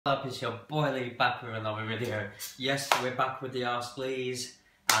What up, it's your boy Lee back with another video. Yes, we're back with the Ask Lees,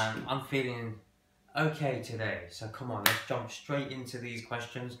 and I'm feeling okay today. So come on, let's jump straight into these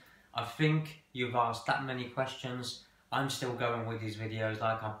questions. I think you've asked that many questions. I'm still going with these videos.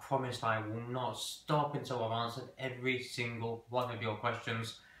 Like I promised, I will not stop until I've answered every single one of your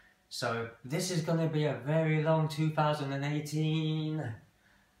questions. So this is going to be a very long 2018.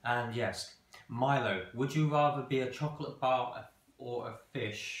 And yes, Milo, would you rather be a chocolate bar or a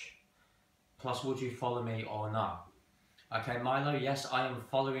fish? Plus, would you follow me or not? Okay, Milo, yes, I am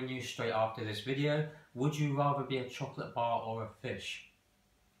following you straight after this video. Would you rather be a chocolate bar or a fish?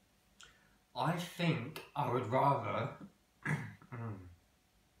 I think I would rather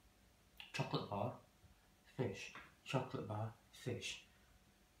chocolate bar, fish, chocolate bar, fish.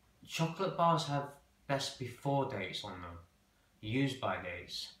 Chocolate bars have best before dates on them, use by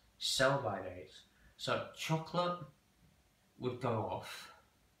dates, sell by dates. So chocolate would go off,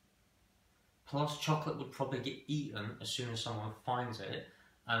 plus chocolate would probably get eaten as soon as someone finds it,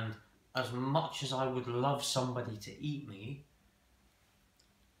 and as much as I would love somebody to eat me,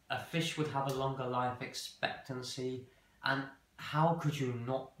 a fish would have a longer life expectancy, and how could you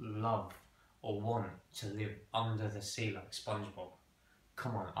not love or want to live under the sea like SpongeBob?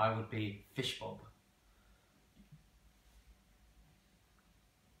 Come on, I would be Fish Bob.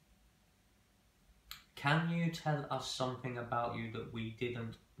 Can you tell us something about you that we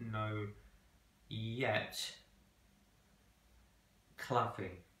didn't know yet?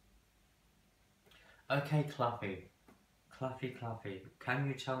 Cluffy. Okay, Cluffy. Cluffy. Can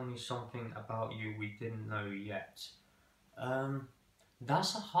you tell me something about you we didn't know yet?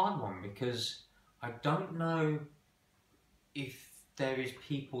 That's a hard one because I don't know if there is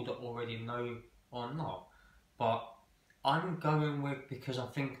people that already know or not. But I'm going with, because I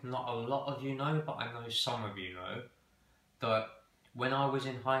think not a lot of you know, but I know some of you know, that when I was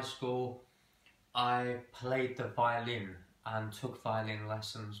in high school, I played the violin and took violin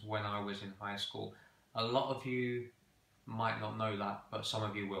lessons when I was in high school. A lot of you might not know that, but some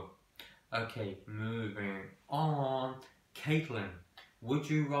of you will. Okay, moving on. Caitlin, would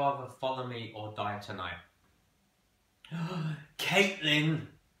you rather follow me or die tonight? Caitlin!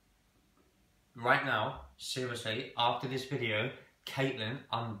 Right now, seriously, after this video, Caitlin,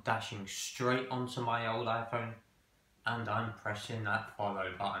 I'm dashing straight onto my old iPhone and I'm pressing that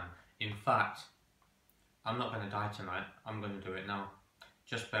follow button. In fact, I'm not going to die tonight, I'm going to do it now.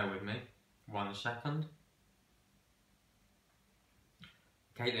 Just bear with me, 1 second.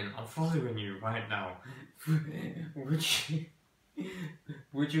 Caitlin, I'm following you right now.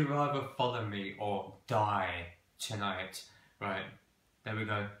 Would you rather follow me or die tonight? Right, there we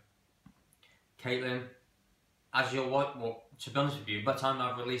go. Caitlin, as you're well, to be honest with you, by the time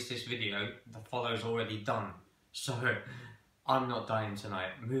I've released this video, the follow's already done. So, I'm not dying tonight.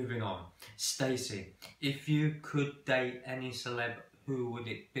 Moving on. Stacey, if you could date any celeb, who would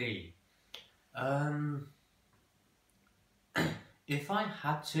it be? If I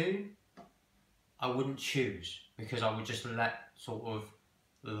had to, I wouldn't choose, because I would just let sort of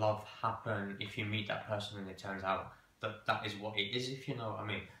love happen if you meet that person and it turns out that that is what it is, if you know what I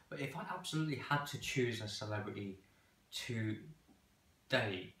mean. But if I absolutely had to choose a celebrity to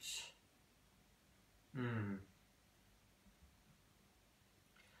date,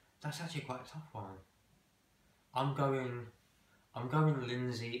 that's actually quite a tough one. I'm going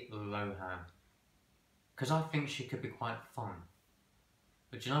Lindsay Lohan, because I think she could be quite fun.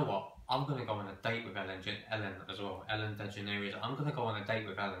 But you know what? I'm going to go on a date with Ellen as well. Ellen DeGeneres. I'm going to go on a date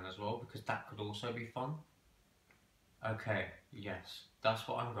with Ellen as well, because that could also be fun. Okay, yes, that's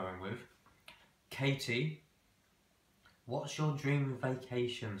what I'm going with. Katie, what's your dream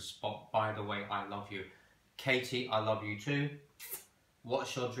vacation spot? By the way, I love you. Katie, I love you too.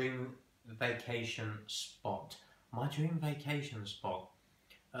 What's your dream vacation spot? My dream vacation spot?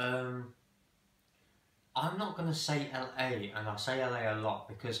 I'm not going to say LA, and I say LA a lot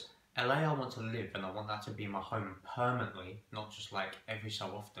because LA I want to live and I want that to be my home permanently, not just like every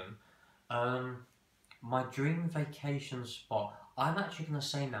so often. My dream vacation spot, I'm actually going to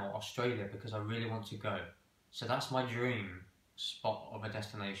say now Australia, because I really want to go. So that's my dream spot of a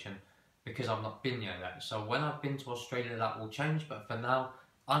destination, because I've not been there yet. So when I've been to Australia that will change, but for now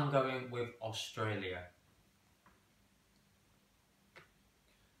I'm going with Australia.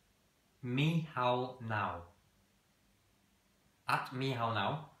 Meow now. At Meow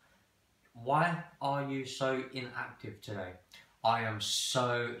now. Why are you so inactive today? I am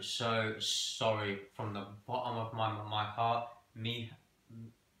so sorry from the bottom of my heart. Meow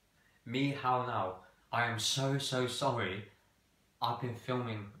now. I am so sorry. I've been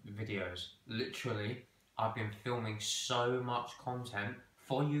filming videos. Literally, I've been filming so much content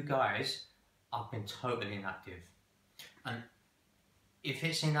for you guys, I've been totally inactive. And if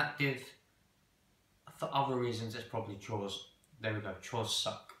it's inactive for other reasons, it's probably chores. There we go, chores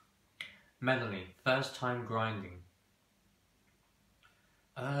suck. Melanie, first time grinding.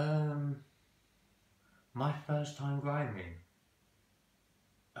 My first time grinding?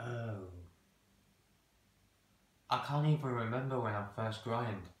 Oh. I can't even remember when I first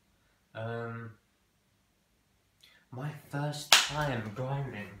grind. My first time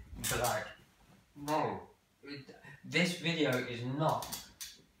grinding, but like, no, this video is not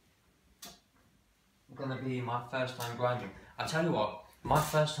gonna be my first time grinding. I tell you what, my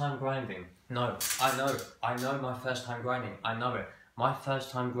first time grinding, no, I know my first time grinding, I know it. My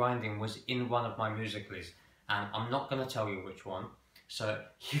first time grinding was in one of my musicals, and I'm not gonna tell you which one, so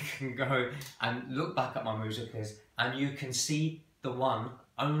you can go and look back at my musicals, and you can see the one,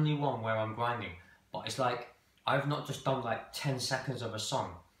 only one where I'm grinding. But it's like, I've not just done like 10 seconds of a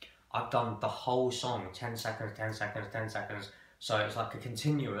song. I've done the whole song, 10 seconds, 10 seconds, 10 seconds. So it's like a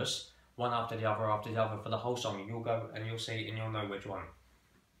continuous, one after the other for the whole song. You'll go and you'll see and you'll know which one.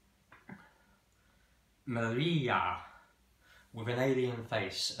 Maria, with an alien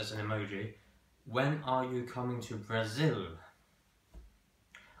face as an emoji. When are you coming to Brazil?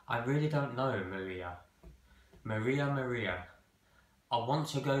 I really don't know, Maria. Maria. I want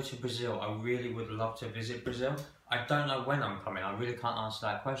to go to Brazil. I really would love to visit Brazil. I don't know when I'm coming. I really can't answer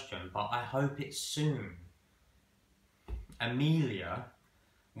that question, but I hope it's soon. Amelia,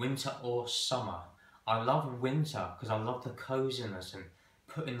 winter or summer? I love winter because I love the coziness and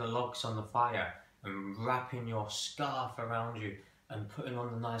putting the logs on the fire and wrapping your scarf around you and putting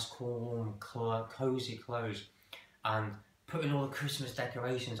on the nice warm cozy clothes and putting all the Christmas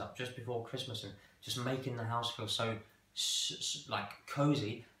decorations up just before Christmas and just making the house feel so like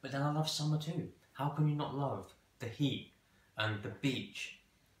cozy. But then I love summer too. How can you not love the heat and the beach?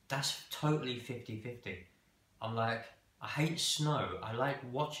 That's totally 50-50. I'm like, I hate snow. I like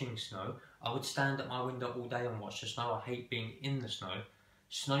watching snow. I would stand at my window all day and watch the snow. I hate being in the snow.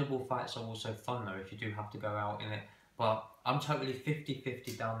 Snowball fights are also fun though if you do have to go out in it. But I'm totally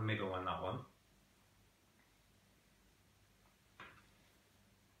 50-50 down the middle on that one.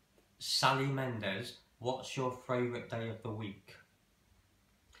 Sally Mendez, what's your favourite day of the week?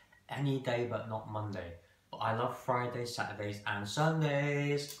 Any day but not Monday. But I love Fridays, Saturdays and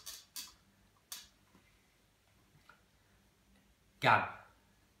Sundays. Gab,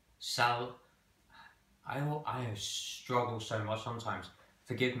 Sal, I struggle so much sometimes.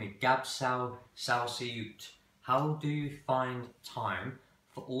 Forgive me. Gab, Sal, Siut. How do you find time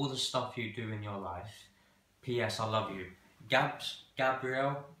for all the stuff you do in your life? P.S. I love you.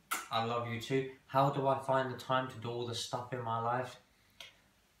 Gabrielle, I love you too. How do I find the time to do all the stuff in my life?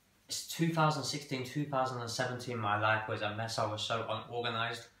 It's 2016, 2017, my life was a mess. I was so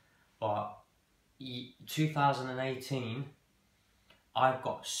unorganised. But 2018, I've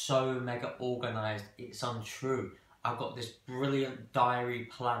got so mega organised, it's untrue. I've got this brilliant diary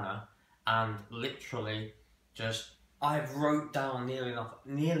planner and literally just, I've wrote down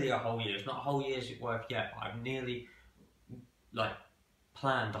nearly a whole year. It's not a whole year's worth yet, but I've nearly like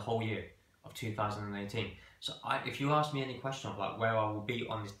planned the whole year of 2018. So if you ask me any question of like where I will be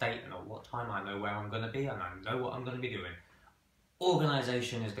on this date and at what time, I know where I'm going to be and I know what I'm going to be doing.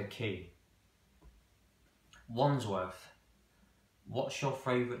 Organisation is the key. Wandsworth, what's your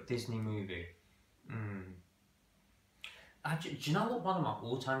favourite Disney movie? Actually, do you know what one of my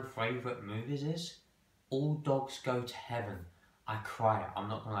all-time favourite movies is? All Dogs Go to Heaven. I cry. I'm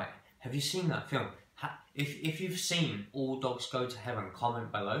not gonna lie. Have you seen that film? If you've seen All Dogs Go to Heaven,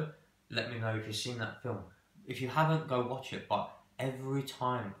 comment below. Let me know if you've seen that film. If you haven't, go watch it. But every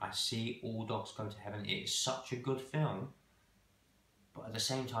time I see All Dogs Go to Heaven, it is such a good film. But at the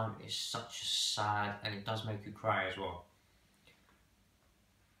same time, it's such a sad, and it does make you cry as well.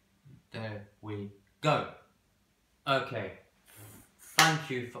 There we go. Okay.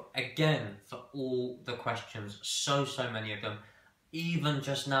 Thank you again for all the questions. So many of them. Even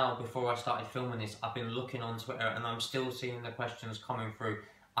just now, before I started filming this, I've been looking on Twitter and I'm still seeing the questions coming through.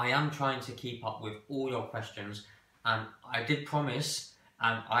 I am trying to keep up with all your questions, and I did promise,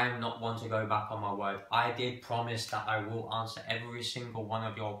 and I am not one to go back on my word, I did promise that I will answer every single one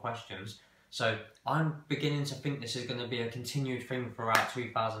of your questions. So I'm beginning to think this is going to be a continued thing throughout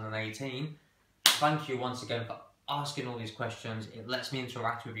 2018. Thank you once again for asking all these questions. It lets me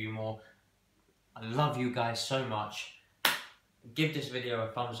interact with you more. I love you guys so much. Give this video a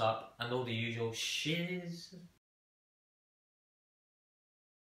thumbs up and all the usual shiz.